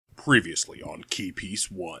Previously on Key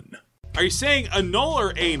Piece 1. Are you saying anal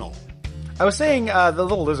or anal? I was saying the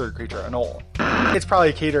little lizard creature, anole. It's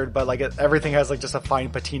probably catered, but like everything has like just a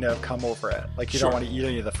fine patina of cum over it. Like you don't want to eat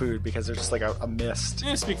any of the food because there's just like a mist.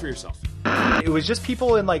 Yeah, speak for yourself. It was just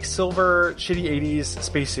people in like silver, shitty 80s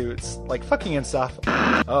spacesuits, like fucking and stuff.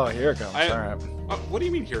 Oh, here it comes. All right. What do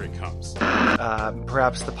you mean here it comes?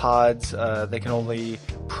 Perhaps the pods, they can only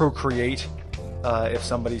procreate if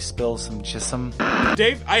somebody spills some jism.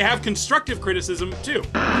 Dave, I have constructive criticism too.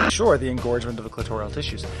 Sure, the engorgement of the clitoral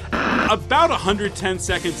tissues. About 110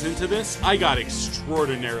 seconds into this, I got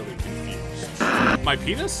extraordinarily confused. My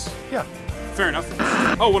penis? Yeah. Fair enough.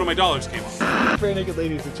 Oh, one of my dollars came off. Very Naked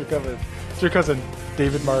Ladies, it's your cousin,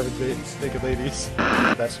 David Marvin's Naked Ladies.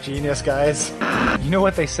 That's genius, guys. You know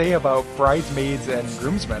what they say about bridesmaids and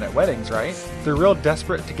groomsmen at weddings, right? They're real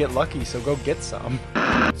desperate to get lucky, so go get some.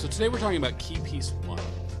 So today we're talking about Key Piece 1.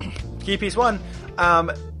 Key Piece 1,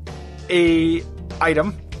 a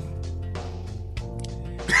item.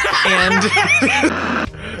 And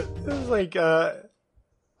this is like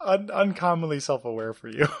uncommonly self-aware for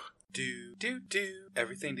you. Do,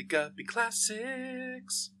 everything to Guppy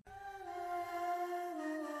Classics.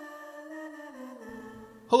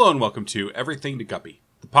 Hello and welcome to Everything to Guppy,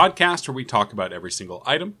 the podcast where we talk about every single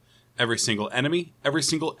item, every single enemy, every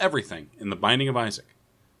single everything in the Binding of Isaac.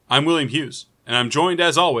 I'm William Hughes, and I'm joined,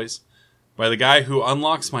 as always, by the guy who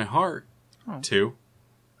unlocks my heart,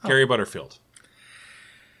 Gary Butterfield.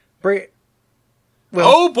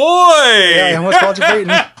 Oh boy! Yeah, I almost called you Brayton.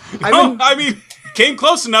 I mean, came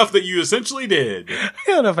close enough that you essentially did. I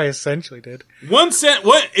don't know if I essentially did. What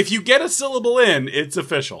if you get a syllable in, it's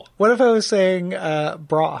official. What if I was saying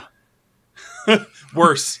bra?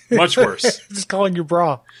 Worse. Much worse. Just calling you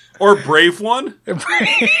bra. Or brave one?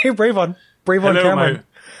 Brave one. Brave one, Cameron.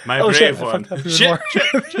 My brave shit, one. Shit.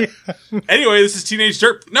 Anyway, this is Teenage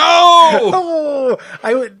Derp. No!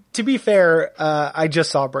 Oh! To be fair, I just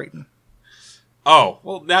saw Brayton. Oh,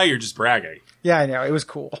 well, now you're just bragging. Yeah, I know. It was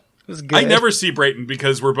cool. It was good. I never see Brayton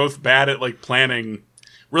because we're both bad at, like, planning.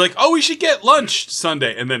 We're like, oh, we should get lunch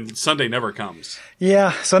Sunday, and then Sunday never comes.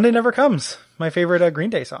 Yeah, Sunday never comes. My favorite Green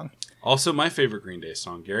Day song. Also my favorite Green Day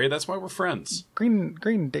song, Gary. That's why we're friends. Green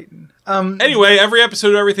Dayton. Anyway, every episode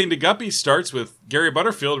of Everything to Guppy starts with Gary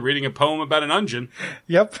Butterfield reading a poem about an onion.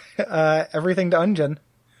 Yep. Everything to onion.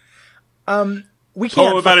 We can't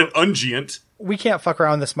poem about an ungiant. We can't fuck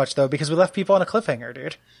around this much, though, because we left people on a cliffhanger,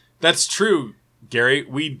 dude. That's true, Gary.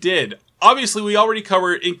 We did. Obviously, we already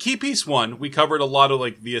covered, in Key Piece 1, we covered a lot of,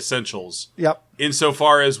 like, the essentials. Yep.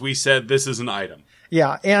 Insofar as we said this is an item.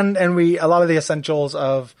 Yeah, and a lot of the essentials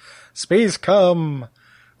of Space Cum,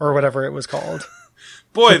 or whatever it was called.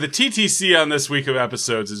 Boy, the TTC on this week of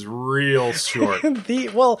episodes is real short.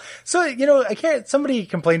 Somebody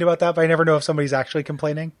complained about that, but I never know if somebody's actually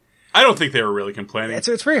complaining. I don't think they were really complaining.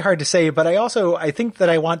 It's very hard to say, but I think that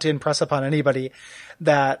I want to impress upon anybody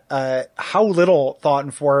that how little thought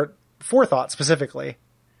and forethought specifically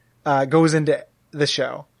goes into this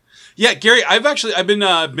show. Yeah, Gary, I've been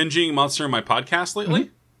binging Monster in my podcast lately.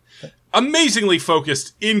 Mm-hmm. Amazingly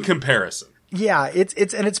focused in comparison. Yeah,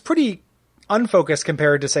 it's pretty unfocused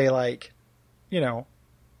compared to, say, like,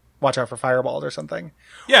 Watch Out for Fireballs or something.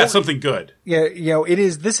 Yeah, something good. Yeah, it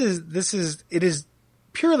is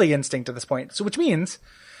purely instinct at this point. So, which means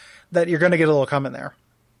that you're going to get a little cum in there.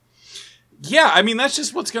 Yeah, I mean, that's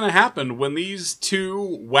just what's going to happen when these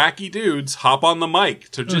two wacky dudes hop on the mic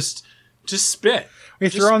to just spit. We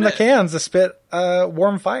throw on the cans to spit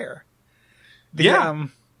warm fire.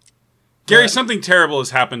 Gary, something terrible has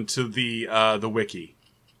happened to the wiki.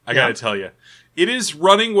 I gotta tell you. It is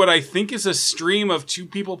running what I think is a stream of two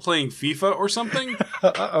people playing FIFA or something.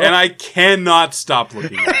 And I cannot stop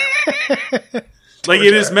looking at it. Like,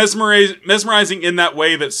 it is mesmerizing in that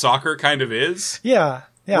way that soccer kind of is. Yeah.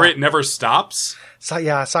 Where it never stops. So,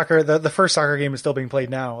 yeah, soccer, the first soccer game is still being played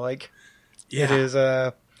now. Like, it is,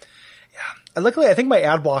 Luckily, I think my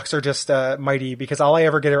ad blocks are just mighty because all I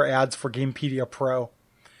ever get are ads for Gamepedia Pro.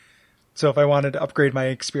 So if I wanted to upgrade my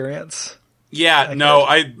experience. Yeah,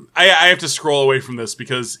 I have to scroll away from this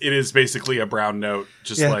because it is basically a brown note.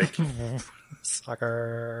 Just like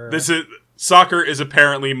soccer. Soccer is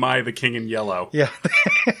apparently the king in yellow. Yeah.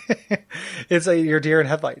 It's your deer in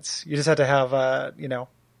headlights. You just have to have,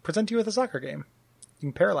 present you with a soccer game. You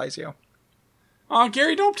can paralyze you. Oh,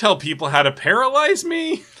 Gary, don't tell people how to paralyze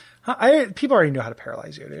me. People already know how to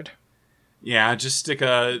paralyze you, dude. Yeah, just stick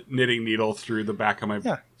a knitting needle through the back of my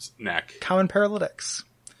neck. Common paralytics.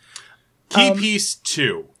 Key Piece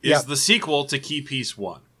 2 is the sequel to Key Piece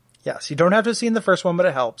 1. Yes, you don't have to have seen the first one, but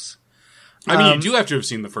it helps. I mean, you do have to have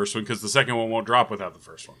seen the first one because the second one won't drop without the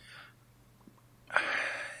first one.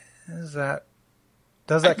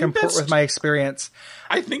 Does that comport with my experience?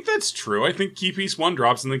 I think that's true. I think key piece 1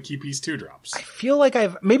 drops and then key piece 2 drops. I feel like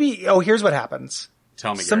here's what happens.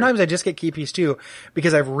 Tell me, Sometimes Gary. I just get key piece 2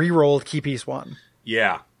 because I've re-rolled key piece 1.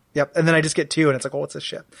 Yeah. Yep. And then I just get 2 and it's like, what's this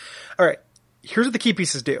shit? All right. Here's what the key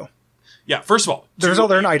pieces do. Yeah. First of all,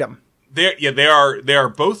 they're an item. They are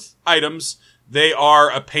both items. They are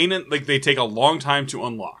a pain in, like they take a long time to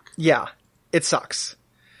unlock. Yeah. It sucks.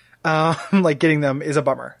 Like getting them is a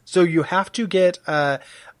bummer. So you have to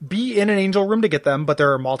be in an angel room to get them, but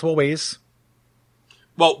there are multiple ways.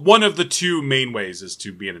 Well, one of the 2 main ways is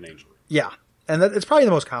to be in an angel room. Yeah. And it's probably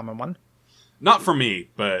the most common one. Not for me,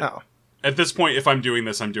 but at this point, if I'm doing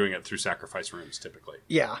this, I'm doing it through sacrifice rooms, typically.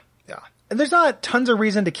 Yeah. Yeah. And there's not tons of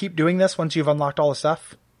reason to keep doing this once you've unlocked all the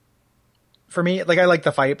stuff. For me, like I like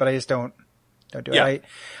the fight, but I just don't do it.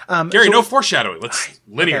 Gary, no foreshadowing. Let's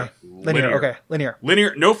linear. Okay. Linear. Okay. Linear.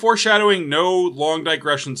 Linear. No foreshadowing. No long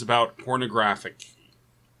digressions about pornographic.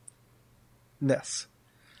 This.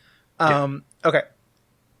 Okay.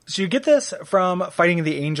 So you get this from fighting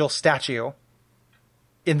the angel statue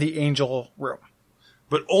in the angel room.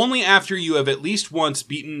 But only after you have at least once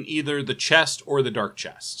beaten either the chest or the dark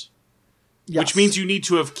chest. Yes. Which means you need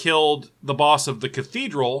to have killed the boss of the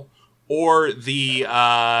cathedral or the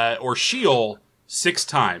or Sheol 6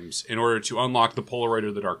 times in order to unlock the Polaroid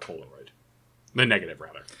or the dark Polaroid. The negative,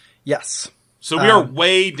 rather. Yes. So we are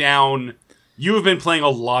way down. You have been playing a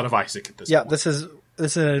lot of Isaac at this point. Yeah, this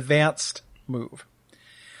is an advanced move.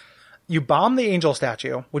 You bomb the angel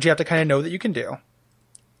statue, which you have to kind of know that you can do.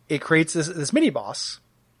 It creates this mini boss,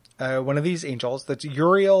 one of these angels that's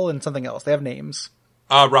Uriel and something else. They have names.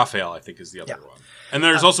 Raphael, I think, is the other one. And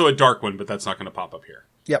there's also a dark one, but that's not going to pop up here.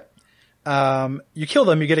 Yep. You kill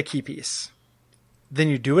them, you get a key piece. Then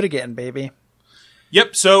you do it again, baby.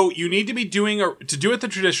 Yep. So you need to be to do it the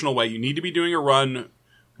traditional way, you need to be doing a run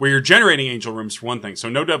where you're generating angel rooms for one thing. So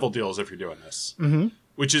no devil deals if you're doing this. Mm-hmm.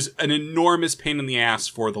 Which is an enormous pain in the ass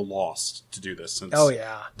for the Lost to do this. Since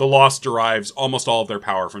the Lost derives almost all of their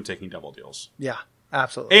power from taking devil deals. Yeah,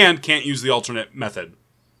 absolutely. And can't use the alternate method.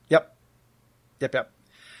 Yep.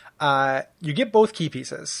 You get both key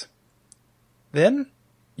pieces. Then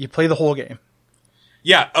you play the whole game.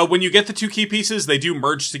 Yeah, when you get the 2 key pieces, they do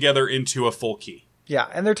merge together into a full key. Yeah,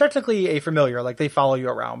 and they're technically a familiar. Like, they follow you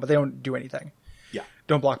around, but they don't do anything. Yeah.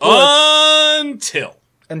 Don't block bullets. Until.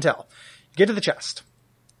 You get to the chest.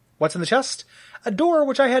 What's in the chest? A door,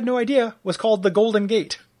 which I had no idea, was called the Golden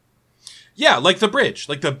Gate. Yeah, like the bridge.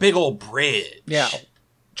 Like the big old bridge. Yeah.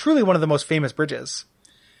 Truly one of the most famous bridges.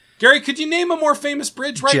 Gary, could you name a more famous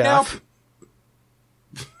bridge right Jeff.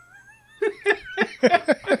 now?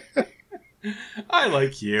 I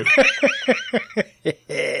like you.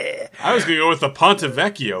 I was going to go with the Ponte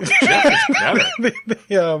Vecchio, but Jeff is better.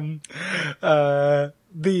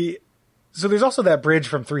 So there's also that bridge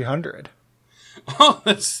from 300. Oh,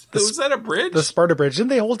 was that a bridge? The Sparta Bridge. Didn't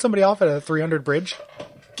they hold somebody off at a 300 bridge?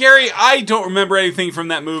 Gary, I don't remember anything from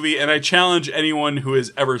that movie, and I challenge anyone who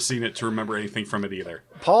has ever seen it to remember anything from it either.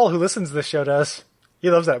 Paul, who listens to this show, does. He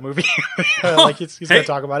loves that movie. He's going to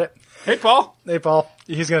talk about it. Hey, Paul.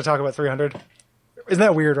 He's going to talk about 300. Isn't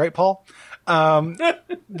that weird, right, Paul? So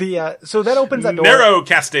that opens that door. Narrow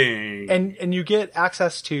casting. And you get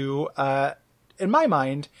access to, in my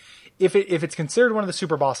mind, if it's considered one of the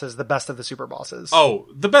super bosses, the best of the super bosses. Oh,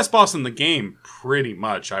 the best boss in the game, pretty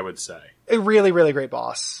much, I would say. A really, really great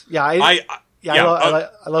boss. Yeah, I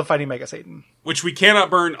love fighting Mega Satan. Which we cannot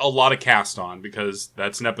burn a lot of cast on, because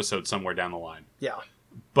that's an episode somewhere down the line. Yeah.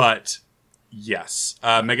 But, yes.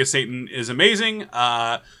 Mega Satan is amazing.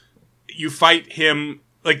 You fight him...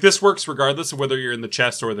 Like, this works regardless of whether you're in the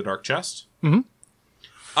chest or the dark chest. Mm-hmm.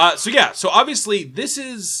 So obviously, this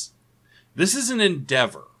is an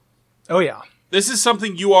endeavor. Oh, yeah. This is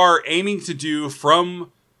something you are aiming to do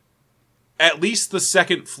from at least the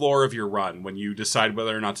second floor of your run when you decide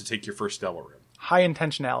whether or not to take your first devil room. High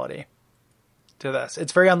intentionality to this.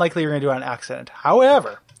 It's very unlikely you're going to do it on accident.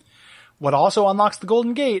 However, what also unlocks the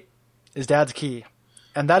Golden Gate is Dad's Key.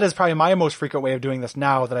 And that is probably my most frequent way of doing this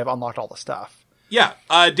now that I've unlocked all the stuff. Yeah,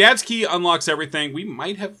 Dad's Key unlocks everything. We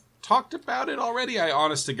might have talked about it already. I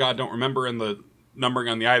honest to God don't remember, and the numbering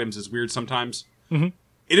on the items is weird sometimes. Mm-hmm.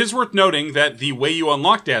 It is worth noting that the way you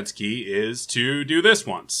unlock Dad's Key is to do this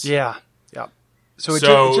once. Yeah. So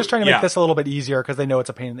it's just trying to make this a little bit easier because they know it's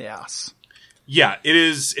a pain in the ass. Yeah, it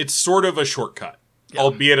is. It's sort of a shortcut,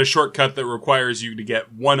 albeit a shortcut that requires you to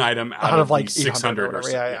get one item out of like 600 or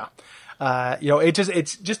something.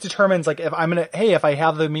 It just determines like if if I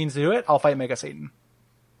have the means to do it, I'll fight Mega Satan.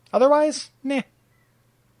 Otherwise, nah.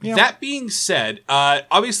 That being said,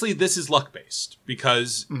 obviously this is luck based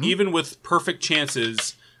because even with perfect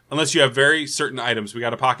chances Unless you have very certain items. We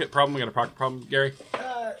got a pocket problem? We got a pocket problem, Gary?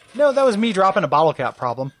 No, that was me dropping a bottle cap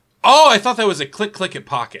problem. Oh, I thought that was a click at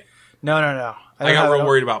pocket. No. I got real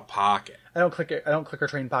worried about pocket. I don't click or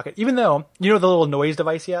train pocket. Even though, you know the little noise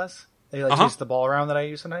device he has? They chase the ball around that I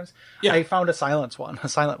use sometimes? Yeah. I found a silent one.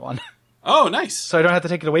 Oh, nice. So I don't have to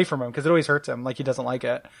take it away from him, because it always hurts him. Like, he doesn't like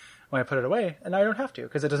it when I put it away. And I don't have to,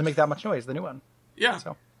 because it doesn't make that much noise, the new one. Yeah.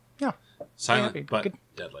 So, yeah. Silent but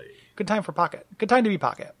deadly. Good time for pocket. Good time to be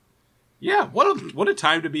pocket. Yeah, what a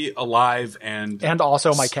time to be alive and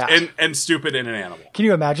also my cat. And stupid and an animal. Can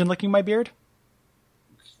you imagine licking my beard?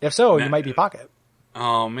 If so, you might be pocket.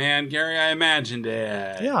 Oh man, Gary, I imagined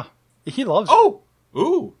it. Yeah. He loves it.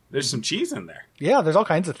 Ooh, there's some cheese in there. Yeah, there's all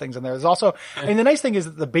kinds of things in there. There's also, and the nice thing is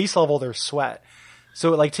that the base level there's sweat.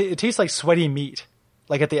 So it tastes like sweaty meat,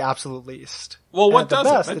 like at the absolute least. Well, and what does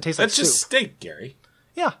best, it? It tastes like that's just steak, Gary.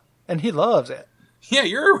 Yeah, and he loves it. Yeah,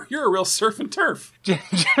 you're a real surf and turf.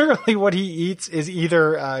 Generally, what he eats is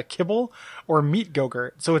either kibble or meat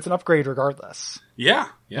Go-Gurt, so it's an upgrade regardless. Yeah.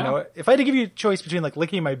 You know, if I had to give you a choice between like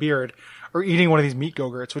licking my beard or eating one of these meat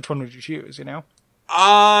Go-Gurts, which one would you choose? You know?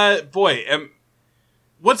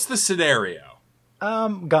 What's the scenario?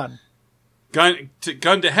 Gun. Gun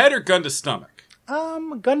to head or gun to stomach?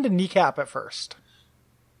 Gun to kneecap at first.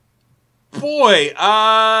 Boy,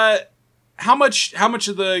 how much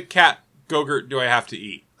of the cat Go-Gurt do I have to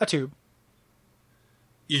eat? A tube.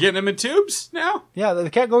 You getting them in tubes now? Yeah, the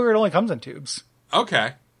cat Go-Gurt only comes in tubes.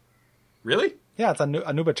 Okay. Really? Yeah, it's a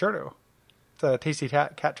Nuba Churro. It's a tasty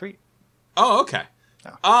cat treat. Oh, okay.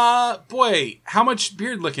 Yeah. Boy, how much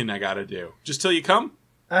beard licking I gotta do? Just till you come?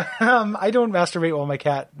 I don't masturbate while my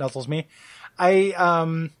cat nuzzles me.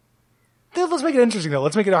 Let's make it interesting though.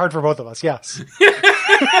 Let's make it hard for both of us. Yes.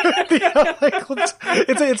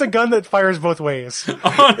 It's a gun that fires both ways.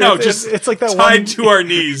 Oh no! It's like that tied to our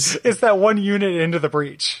knees. It's that one unit into the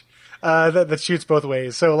breech that shoots both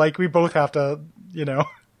ways. So like we both have to, you know.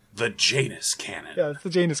 The Janus cannon. Yeah, it's the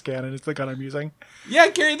Janus cannon. It's the gun I'm using. Yeah,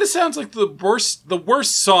 Gary, this sounds like the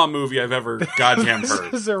worst Saw movie I've ever goddamn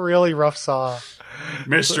heard. This is a really rough Saw.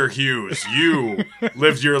 Mr. Hughes, you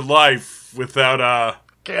lived your life without a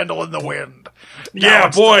candle in the wind. Now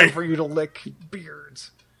it's boy, time for you to lick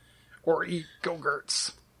beards or eat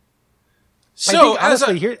Go-Gurts. So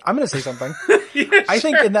honestly, here I'm going to say something. Yeah, I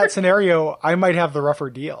think in that scenario, I might have the rougher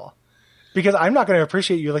deal. Because I'm not going to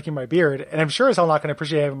appreciate you licking my beard, and I'm sure as hell not going to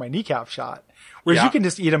appreciate having my kneecap shot. Whereas you can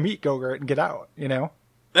just eat a meat Go-Gurt and get out, you know?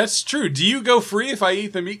 That's true. Do you go free if I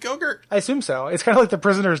eat the meat Go-Gurt? I assume so. It's kind of like the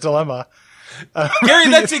prisoner's dilemma. Gary,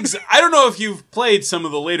 I don't know if you've played some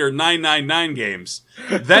of the later 999 games.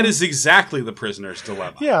 That is exactly the prisoner's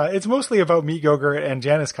dilemma. Yeah, it's mostly about meat Go-Gurt and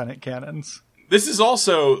Janus cannons. This is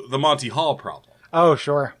also the Monty Hall problem. Oh,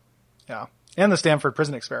 sure. Yeah. And the Stanford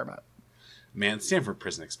prison experiment. Man, Stanford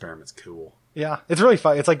Prison Experiment's cool. Yeah, it's really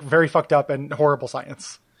fun. It's like very fucked up and horrible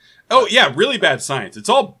science. Oh, yeah, really bad science. It's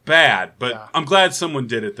all bad, but I'm glad someone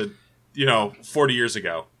did it 40 years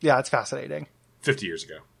ago. Yeah, it's fascinating. 50 years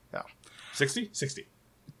ago. Yeah. 60? 60.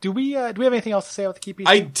 Do we have anything else to say about the key piece?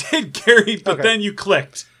 I did, Gary, but then you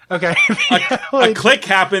clicked. Okay. A click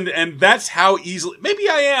happened, and that's how easily... Maybe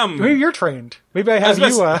I am... Maybe you're trained. Maybe I have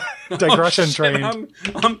you digression trained.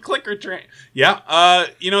 I'm clicker trained. Yeah.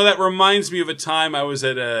 That reminds me of a time I was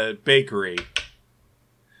at a bakery.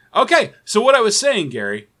 Okay, so what I was saying,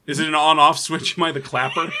 Gary, is it an on-off switch? Am I the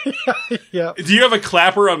clapper? Yeah. Do you have a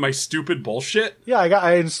clapper on my stupid bullshit? Yeah,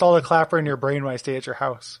 I installed a clapper in your brain when I stayed at your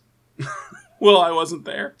house. Well, I wasn't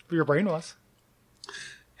there. But your brain was.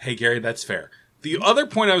 Hey, Gary, that's fair. The other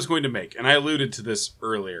point I was going to make, and I alluded to this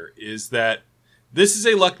earlier, is that this is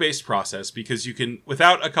a luck-based process because you can,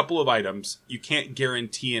 without a couple of items, you can't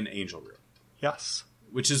guarantee an angel room. Yes.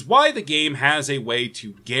 Which is why the game has a way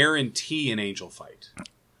to guarantee an angel fight.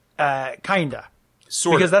 Kinda.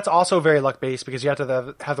 Sort of. Because that's also very luck-based because you have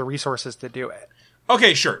to have the resources to do it.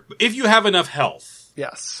 Okay, sure. If you have enough health.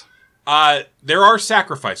 Yes. There are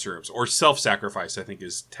sacrifice rooms, or self-sacrifice, I think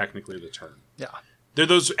is technically the term. Yeah. They're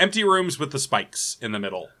those empty rooms with the spikes in the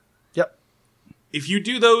middle. Yep. If you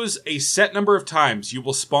do those a set number of times, you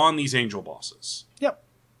will spawn these angel bosses. Yep.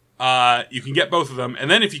 You can get both of them, and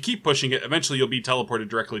then if you keep pushing it, eventually you'll be teleported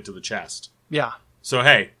directly to the chest. Yeah. So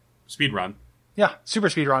hey, speed run. Yeah, super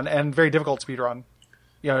speed run, and very difficult speed run.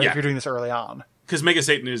 If you're doing this early on. Because Mega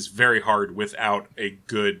Satan is very hard without a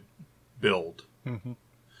good build. Mm-hmm.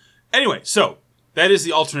 Anyway, so... that is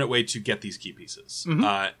the alternate way to get these key pieces.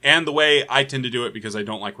 Mm-hmm. And the way I tend to do it because I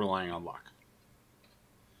don't like relying on luck.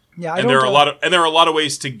 Yeah, there are a lot of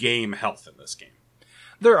ways to game health in this game.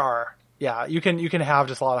 There are. Yeah, you can have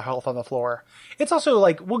just a lot of health on the floor. It's also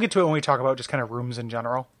like we'll get to it when we talk about just kind of rooms in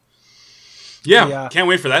general. Yeah, can't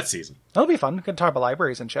wait for that season. That'll be fun. We can talk about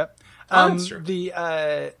libraries and shit. That's true.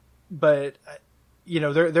 There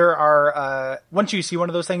are once you see one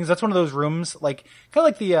of those things, that's one of those rooms, like kind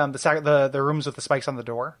of like the rooms with the spikes on the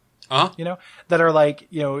door. That are like,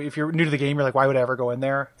 if you're new to the game, you're like, why would I ever go in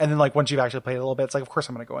there? And then like once you've actually played a little bit, it's like, of course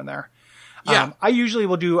I'm going to go in there. Yeah. I usually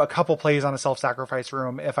will do a couple plays on a self-sacrifice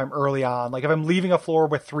room if I'm early on. Like if I'm leaving a floor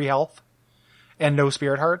with 3 health and no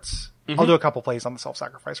spirit hearts, I'll do a couple plays on the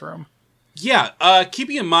self-sacrifice room. Yeah.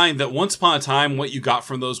 Keeping in mind that once upon a time, what you got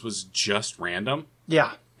from those was just random.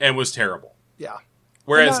 Yeah. And was terrible. Yeah.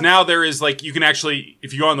 Whereas now there is like, you can actually,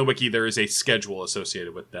 if you go on the wiki, there is a schedule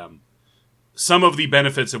associated with them. Some of the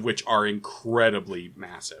benefits of which are incredibly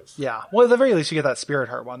massive. Yeah. Well, at the very least, you get that spirit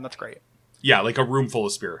heart one. That's great. Yeah, like a room full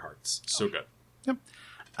of spirit hearts. So good. Yep.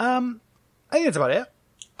 I think that's about it.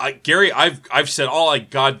 Gary, I've said all I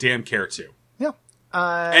goddamn care to. Yeah.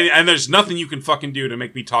 And there's nothing you can fucking do to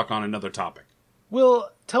make me talk on another topic.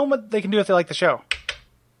 Well, tell them what they can do if they like the show.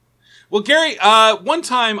 Well, Gary, one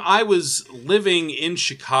time I was living in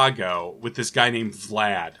Chicago with this guy named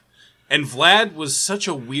Vlad. And Vlad was such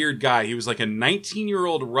a weird guy. He was like a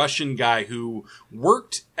 19-year-old Russian guy who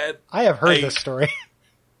worked at... I have heard this story.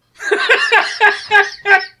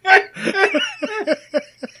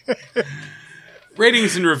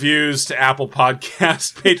 Ratings and reviews to Apple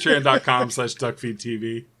Podcasts,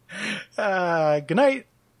 patreon.com/Duckfeed.tv. Good night.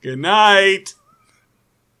 Good night.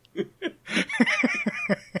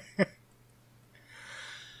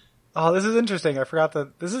 Oh, this is interesting. I forgot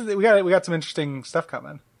that we got some interesting stuff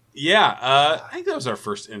coming. Yeah, I think that was our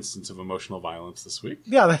first instance of emotional violence this week.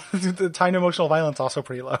 Yeah, the time to emotional violence also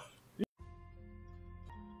pretty low.